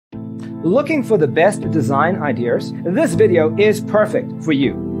Looking for the best design ideas? This video is perfect for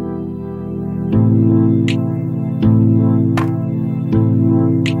you.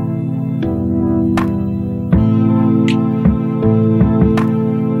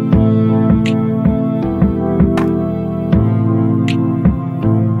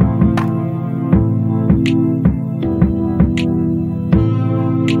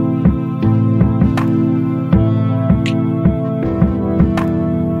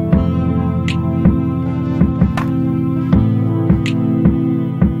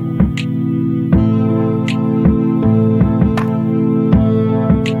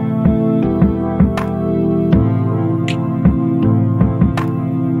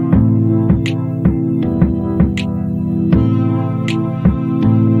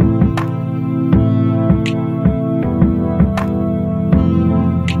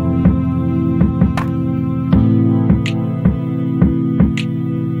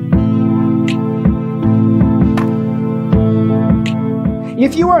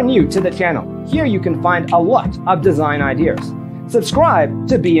 If you are new to the channel, here you can find a lot of design ideas. Subscribe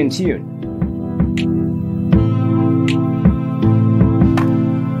to be in tune.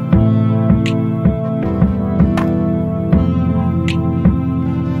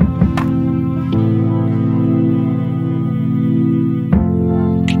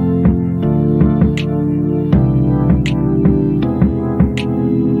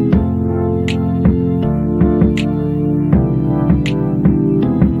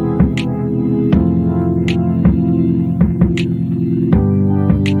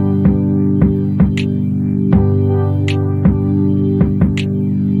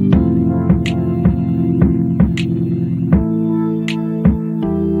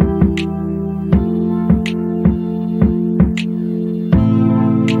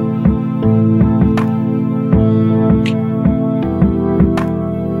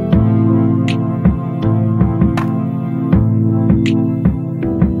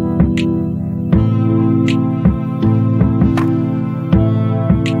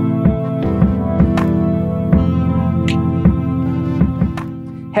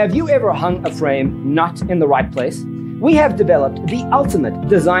 Have you ever hung a frame not in the right place? We have developed the ultimate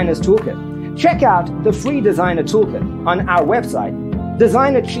designer's toolkit. Check out the free designer toolkit on our website,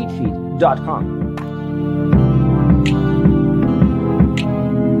 designercheatsheet.com.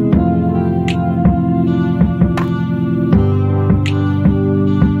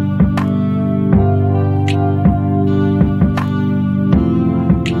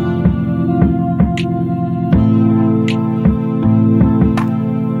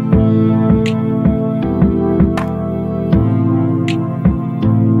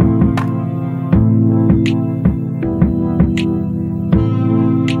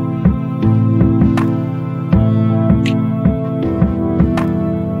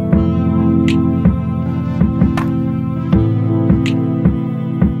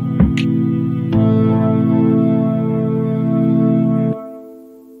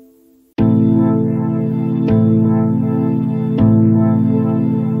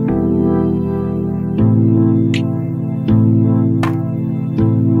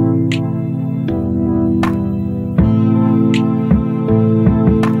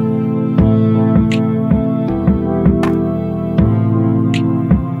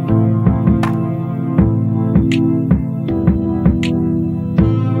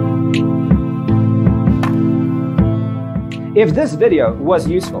 If this video was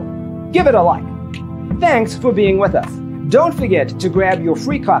useful, give it a like. Thanks for being with us. Don't forget to grab your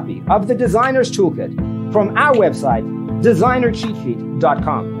free copy of the Designer's Toolkit from our website,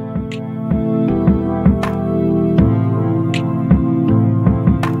 designercheatsheet.com.